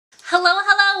Hello,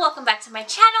 hello! Welcome back to my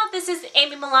channel. This is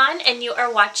Amy Milan and you are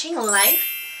watching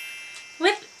Life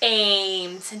with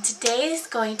Ames. And today is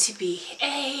going to be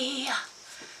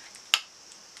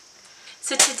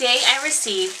So today I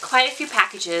received quite a few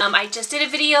packages. I just did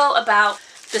a video about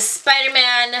the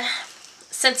Spider-Man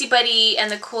Scentsy Buddy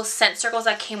and the cool scent circles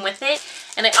that came with it.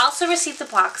 And I also received a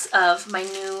box of my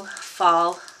new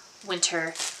fall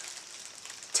winter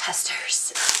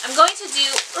testers. I'm going to do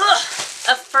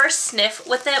a first sniff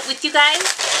with you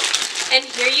guys, and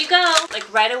here you go.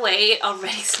 Like right away it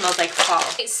already smells like fall.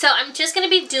 Okay, so I'm just going to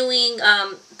be doing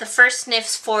the first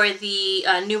sniffs for the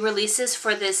new releases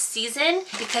for this season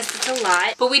because it's a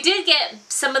lot, but we did get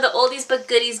some of the oldies but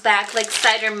goodies back, like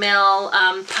Cider Mill,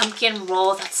 Pumpkin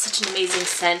Roll, that's such an amazing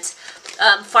scent,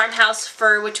 Farmhouse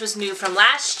Fir, which was new from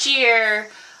last year,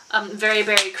 Very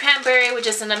Berry Cranberry, which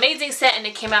is an amazing scent, and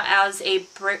it came out as a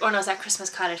brick, or no, is that Christmas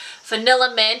Cottage?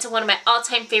 Vanilla Mint, one of my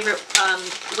all-time favorite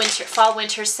fall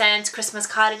winter scents. Christmas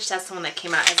Cottage, that's the one that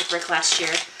came out as a brick last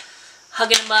year.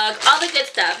 Hug and a Mug, all the good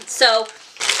stuff. So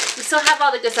we still have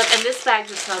all the good stuff, and this bag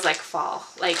just smells like fall.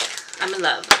 Like, I'm in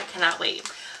love. I cannot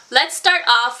wait. Let's start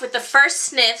off with the first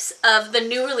sniffs of the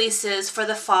new releases for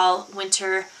the fall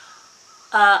winter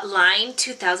line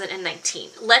 2019.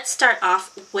 Let's start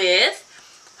off with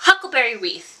Huckleberry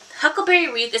Wreath.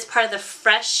 Huckleberry Wreath is part of the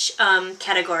fresh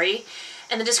category,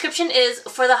 and the description is,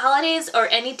 for the holidays or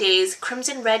any days,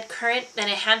 crimson red currant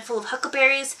and a handful of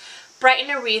huckleberries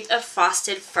brighten a wreath of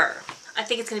frosted fir. I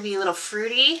think it's going to be a little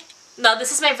fruity. No,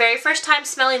 this is my very first time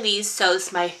smelling these, so this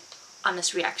is my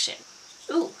honest reaction.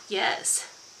 Ooh, yes.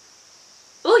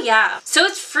 Ooh, yeah. So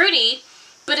it's fruity,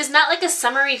 but it's not like a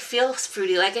summery feels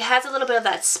fruity. Like, it has a little bit of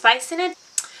that spice in it,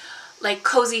 like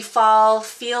cozy fall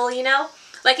feel, you know?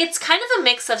 Like, it's kind of a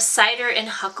mix of cider and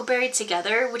huckleberry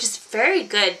together, which is very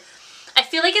good. I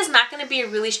feel like it's not going to be a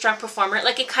really strong performer.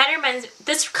 Like,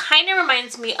 this kind of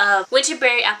reminds me of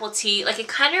Winterberry Apple Tea. Like, it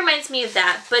kind of reminds me of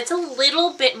that, but it's a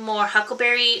little bit more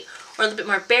huckleberry or a little bit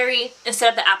more berry. Instead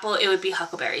of the apple, it would be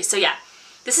huckleberry. So yeah,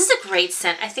 this is a great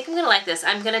scent. I think I'm going to like this.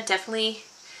 I'm going to definitely,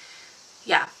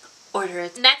 yeah, order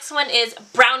it. Next one is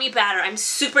Brownie Batter. I'm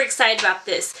super excited about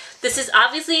this. This is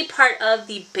obviously part of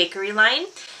the bakery line.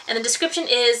 And the description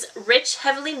is, rich,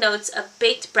 heavenly notes of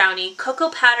baked brownie, cocoa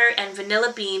powder, and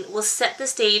vanilla bean will set the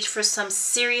stage for some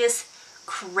serious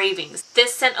cravings.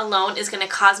 This scent alone is going to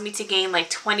cause me to gain like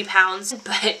 20 pounds,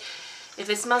 but if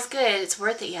it smells good, it's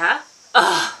worth it, yeah?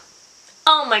 Ugh.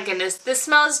 Oh my goodness, this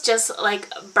smells just like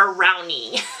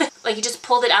brownie. Like you just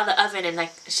pulled it out of the oven and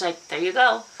like, it's like, there you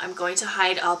go. I'm going to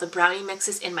hide all the brownie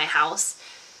mixes in my house.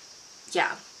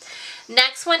 Yeah.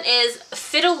 Next one is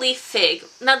Fiddle Leaf Fig.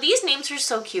 Now these names are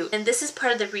so cute, and this is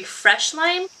part of the Refresh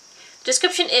line.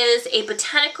 Description is a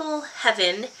botanical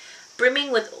heaven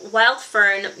brimming with wild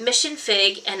fern, mission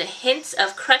fig, and hints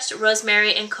of crushed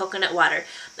rosemary and coconut water.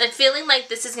 I'm feeling like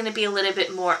this is going to be a little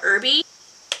bit more herby.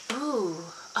 Ooh,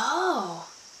 oh,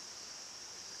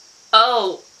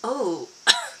 oh, oh.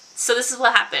 So this is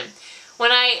what happened.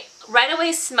 When I right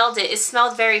away smelled it, it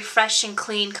smelled very fresh and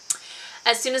clean.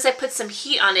 As soon as I put some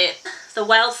heat on it, the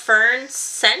wild fern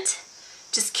scent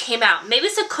just came out. Maybe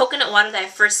it's the coconut water that I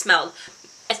first smelled.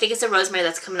 I think it's the rosemary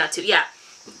that's coming out too. Yeah,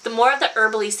 the more of the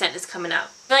herbally scent is coming out.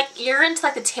 Like, you're into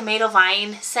like the tomato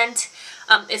vine scent.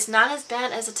 It's not as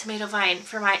bad as a tomato vine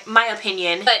for my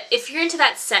opinion. But if you're into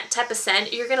that scent type of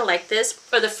scent, you're gonna like this.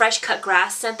 Or the fresh cut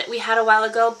grass scent that we had a while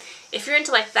ago. If you're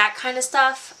into like that kind of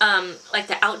stuff, like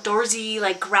the outdoorsy,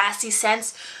 like grassy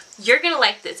scents, you're gonna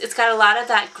like this. It's got a lot of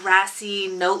that grassy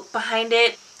note behind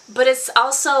it, but it's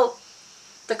also,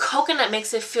 the coconut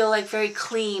makes it feel like very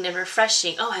clean and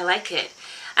refreshing. Oh, I like it.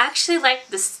 I actually like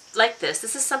this.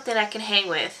 This is something I can hang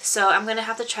with, so I'm gonna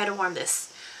have to try to warm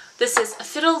this. This is a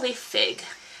Fiddle Leaf Fig.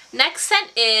 Next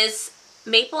scent is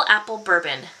Maple Apple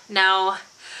Bourbon. Now,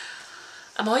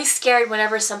 I'm always scared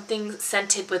whenever something's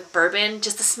scented with bourbon.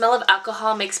 Just the smell of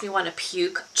alcohol makes me want to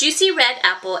puke. Juicy red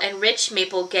apple and rich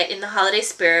maple get in the holiday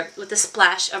spirit with a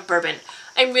splash of bourbon.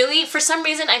 I'm really, for some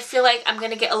reason, I feel like I'm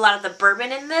going to get a lot of the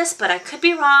bourbon in this, but I could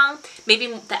be wrong. Maybe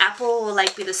the apple will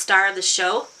like be the star of the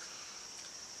show.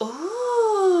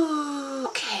 Ooh,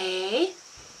 okay.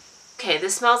 Okay,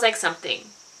 this smells like something.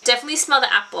 Definitely smell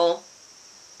the apple.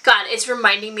 God, it's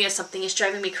reminding me of something. It's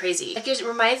driving me crazy. Like, it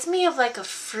reminds me of like a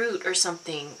fruit or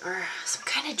something, or some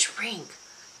kind of drink.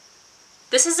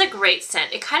 This is a great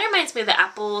scent. It kind of reminds me of the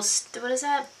apples. What is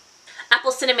that? Apple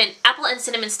and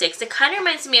cinnamon sticks. It kind of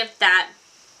reminds me of that.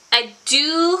 I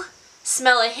do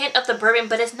smell a hint of the bourbon,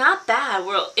 but it's not bad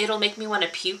where it'll make me want to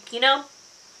puke, you know?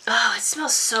 Oh, it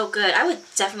smells so good. I would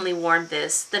definitely warm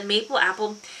this. The maple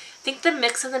apple. I think the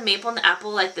mix of the maple and the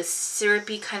apple, like the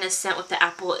syrupy kind of scent with the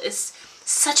apple, is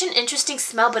Such an interesting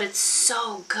smell, but it's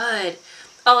so good.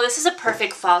 Oh, this is a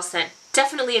perfect fall scent.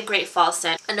 Definitely a great fall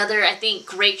scent. Another, I think,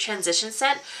 great transition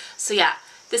scent. So yeah,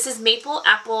 this is Maple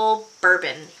Apple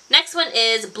Bourbon. Next one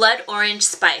is Blood Orange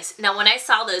Spice. Now when I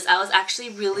saw this, I was actually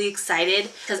really excited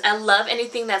because I love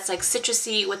anything that's like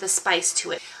citrusy with a spice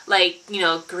to it. Like, you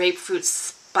know, grapefruit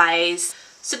spice.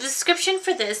 So the description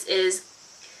for this is,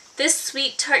 this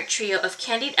sweet tart trio of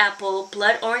candied apple,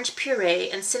 blood orange puree,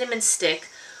 and cinnamon stick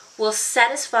will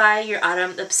satisfy your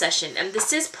autumn obsession. And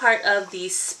this is part of the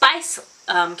spice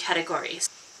categories.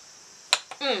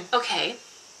 Okay,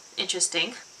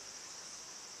 interesting.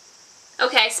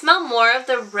 Okay, I smell more of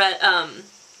the red,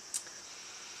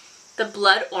 the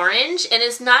blood orange, and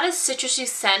it's not a citrusy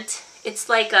scent. It's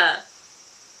like a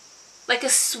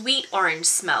sweet orange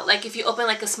smell. Like if you open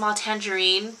like a small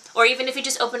tangerine, or even if you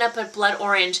just open up a blood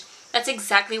orange, that's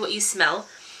exactly what you smell.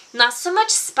 Not so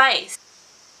much spice.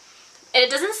 And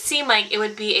it doesn't seem like it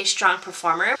would be a strong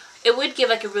performer. It would give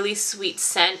like a really sweet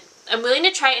scent. I'm willing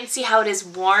to try it and see how it is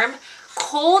warm.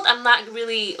 Cold, I'm not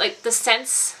really, like the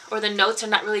scents or the notes are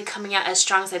not really coming out as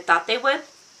strong as I thought they would.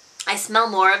 I smell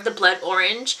more of the blood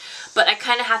orange, but I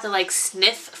kind of have to like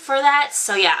sniff for that.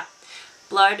 So yeah,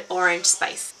 blood orange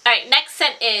spice. Alright, next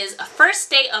scent is First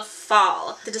Day of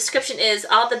Fall. The description is,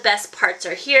 all the best parts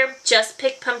are here. Just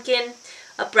pick pumpkin,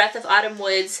 a breath of autumn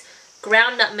woods,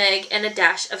 ground nutmeg, and a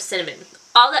dash of cinnamon.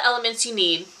 All the elements you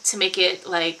need to make it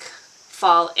like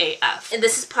fall AF. And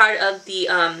this is part of the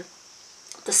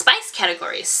spice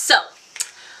category. So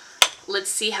let's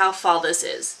see how fall this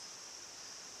is.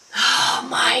 Oh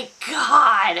my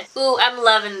god. Ooh, I'm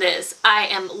loving this. I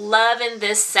am loving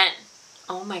this scent.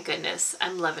 Oh my goodness.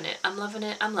 I'm loving it. I'm loving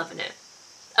it. I'm loving it.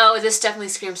 Oh, this definitely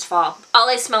screams fall. All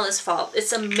I smell is fall.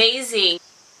 It's amazing.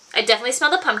 I definitely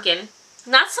smell the pumpkin.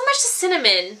 Not so much the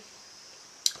cinnamon.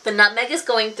 The nutmeg is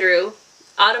going through.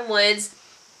 Autumn woods.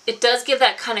 It does give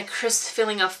that kind of crisp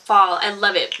feeling of fall. I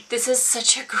love it. This is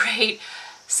such a great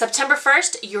September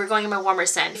 1st, you're going in my warmer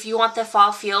scent. If you want the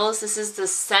fall feels, this is the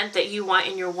scent that you want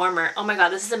in your warmer. Oh my god,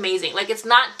 this is amazing. Like, it's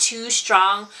not too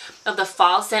strong of the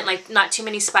fall scent, like not too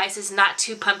many spices, not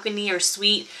too pumpkin-y or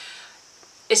sweet.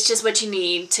 It's just what you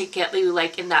need to get you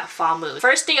like in that fall mood.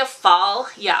 First day of fall,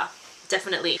 yeah,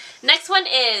 definitely. Next one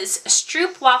is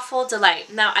Stroop Waffle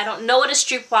Delight. Now, I don't know what a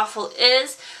Stroop Waffle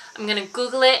is. I'm gonna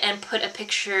Google it and put a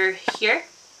picture here.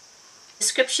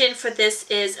 Description for this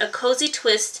is a cozy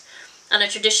twist on a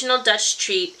traditional Dutch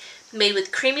treat made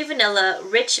with creamy vanilla,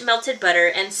 rich melted butter,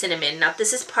 and cinnamon. Now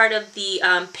this is part of the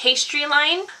pastry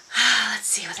line. Let's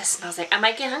see what this smells like. I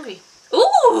might get hungry.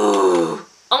 Ooh!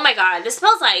 Oh my god, this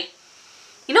smells like,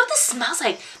 you know what this smells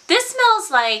like?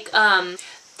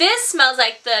 This smells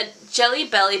like the Jelly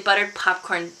Belly buttered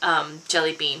popcorn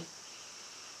jelly bean.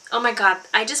 Oh my god,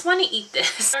 I just want to eat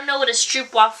this. I don't know what a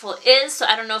Stroop waffle is, so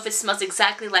I don't know if it smells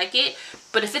exactly like it,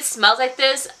 but if it smells like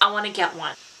this, I want to get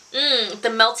one. The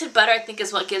melted butter I think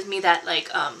is what gives me that like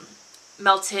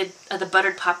melted, the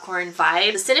buttered popcorn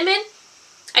vibe. The cinnamon,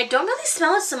 I don't really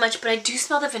smell it so much, but I do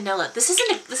smell the vanilla. This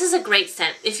is a great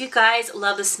scent. If you guys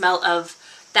love the smell of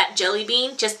that jelly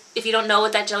bean, just if you don't know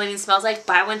what that jelly bean smells like,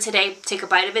 buy one today, take a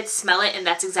bite of it, smell it, and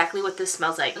that's exactly what this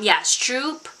smells like. Yeah,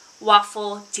 Stroop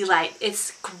Waffle Delight.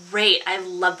 It's great. I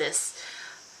love this.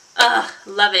 Ugh,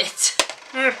 love it.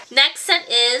 Next scent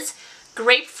is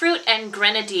Grapefruit and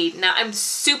Grenadine. Now I'm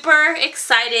super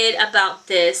excited about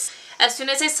this. As soon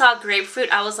as I saw grapefruit,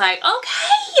 I was like,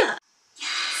 okay!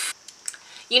 Yes!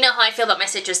 You know how I feel about my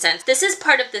citrus scents. This is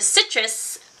part of the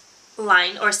citrus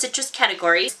line or citrus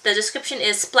category. The description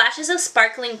is, splashes of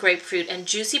sparkling grapefruit and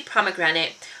juicy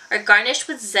pomegranate are garnished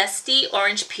with zesty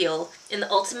orange peel in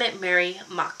the ultimate merry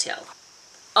mocktail.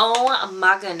 Oh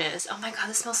my goodness. Oh my god,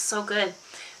 this smells so good.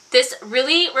 This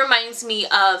really reminds me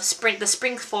of the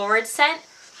Spring Forward scent.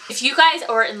 If you guys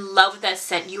are in love with that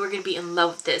scent, you are going to be in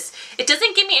love with this. It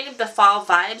doesn't give me any of the fall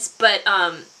vibes, but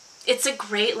it's a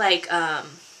great, like,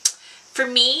 for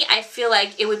me, I feel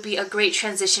like it would be a great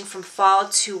transition from fall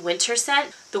to winter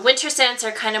scent. The winter scents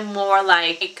are kind of more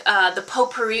like the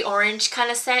potpourri orange kind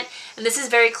of scent, and this is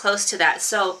very close to that.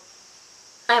 So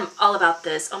I'm all about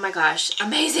this. Oh my gosh,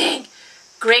 amazing!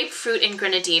 Grapefruit and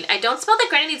Grenadine. I don't smell the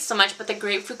grenadine so much, but the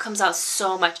grapefruit comes out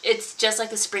so much. It's just like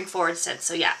the Spring Forward scent.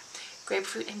 So yeah,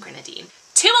 grapefruit and grenadine.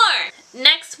 Two more!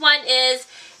 Next one is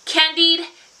Candied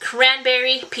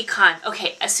Cranberry Pecan.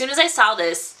 Okay, as soon as I saw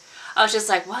this, I was just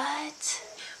like, what?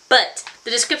 But the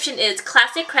description is,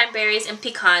 classic cranberries and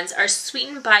pecans are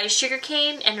sweetened by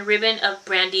sugarcane and a ribbon of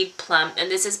brandied plum. And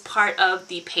this is part of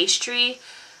the pastry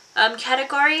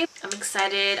category. I'm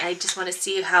excited. I just want to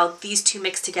see how these two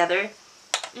mix together.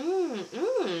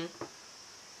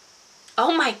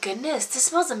 Oh my goodness, this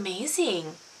smells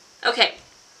amazing. Okay,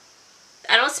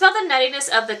 I don't smell the nuttiness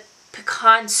of the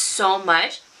pecan so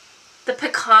much. The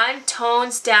pecan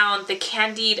tones down the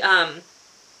candied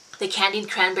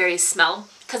cranberry smell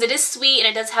because it is sweet and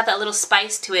it does have that little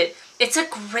spice to it. It's a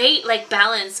great like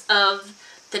balance of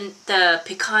the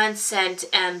pecan scent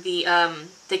and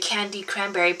the candied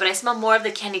cranberry, but I smell more of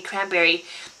the candied cranberry,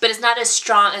 but it's not as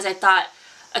strong as I thought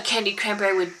a candied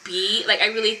cranberry would be. Like I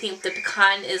really think the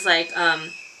pecan is like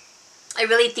I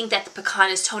really think that the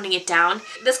pecan is toning it down.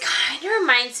 This kind of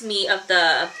reminds me of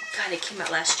the, God, it came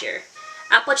out last year,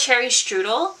 apple cherry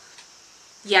strudel.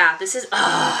 Yeah, this is,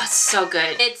 oh, so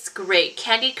good. It's great.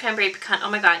 Candied cranberry pecan. Oh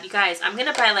my god, you guys, I'm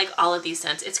gonna buy like all of these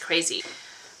scents. It's crazy.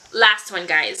 Last one,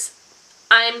 guys.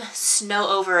 I'm snow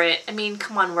over it. I mean,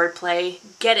 come on, wordplay.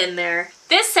 Get in there.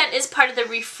 This scent is part of the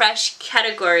refresh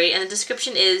category, and the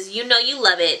description is, you know you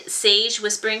love it, sage,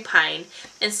 whispering pine,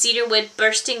 and cedarwood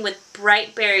bursting with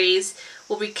bright berries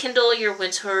will rekindle your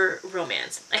winter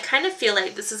romance. I kind of feel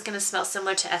like this is going to smell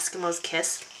similar to Eskimo's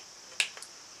Kiss.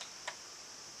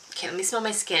 Okay, let me smell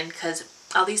my skin because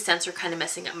all these scents are kind of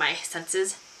messing up my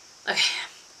senses. Okay,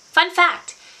 fun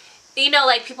fact. You know,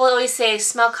 like people always say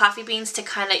smell coffee beans to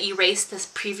kind of erase this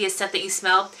previous scent that you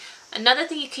smelled. Another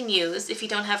thing you can use if you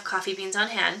don't have coffee beans on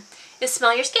hand is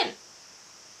smell your skin.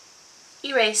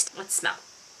 Erased. Let's smell.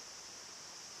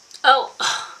 Oh,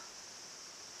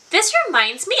 this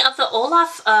reminds me of the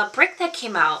Olaf brick that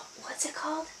came out. What's it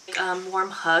called?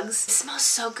 Warm Hugs. It smells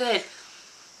so good.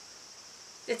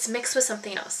 It's mixed with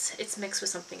something else. It's mixed with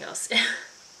something else.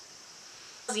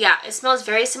 Yeah, it smells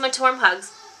very similar to Warm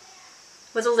Hugs,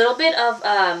 with a little bit of,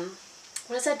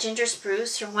 what is that, ginger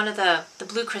spruce or one of the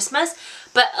blue Christmas,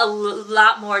 but a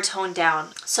lot more toned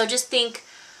down. So just think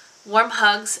Warm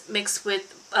Hugs mixed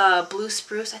with blue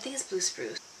spruce. I think it's blue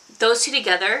spruce. Those two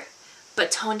together,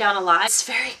 but toned down a lot. It's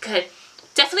very good.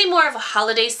 Definitely more of a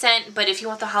holiday scent, but if you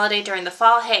want the holiday during the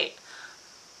fall, hey,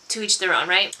 to each their own,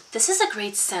 right? This is a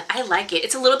great scent. I like it.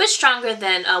 It's a little bit stronger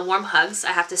than Warm Hugs,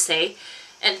 I have to say,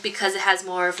 and because it has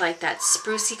more of like that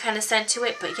sprucey kind of scent to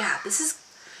it. But yeah, this is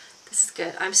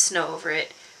good. I'm snow over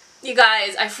it. You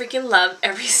guys, I freaking love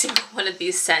every single one of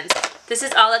these scents. This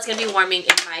is all that's going to be warming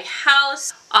in my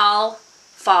house all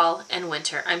fall and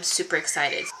winter. I'm super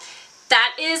excited.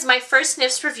 That is my first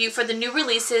Sniffs review for the new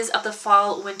releases of the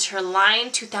fall winter line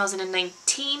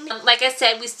 2019. Like I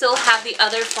said, we still have the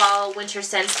other fall winter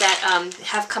scents that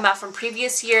have come out from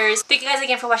previous years. Thank you guys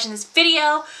again for watching this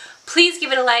video. Please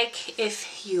give it a like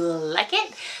if you like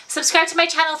it. Subscribe to my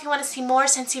channel if you want to see more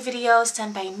Scentsy videos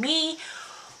done by me,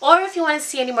 or if you want to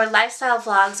see any more lifestyle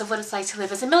vlogs of what it's like to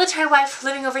live as a military wife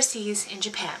living overseas in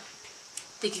Japan.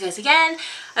 Thank you guys again.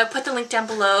 I'll put the link down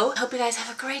below. Hope you guys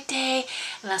have a great day,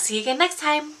 and I'll see you again next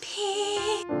time.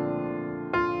 Peace!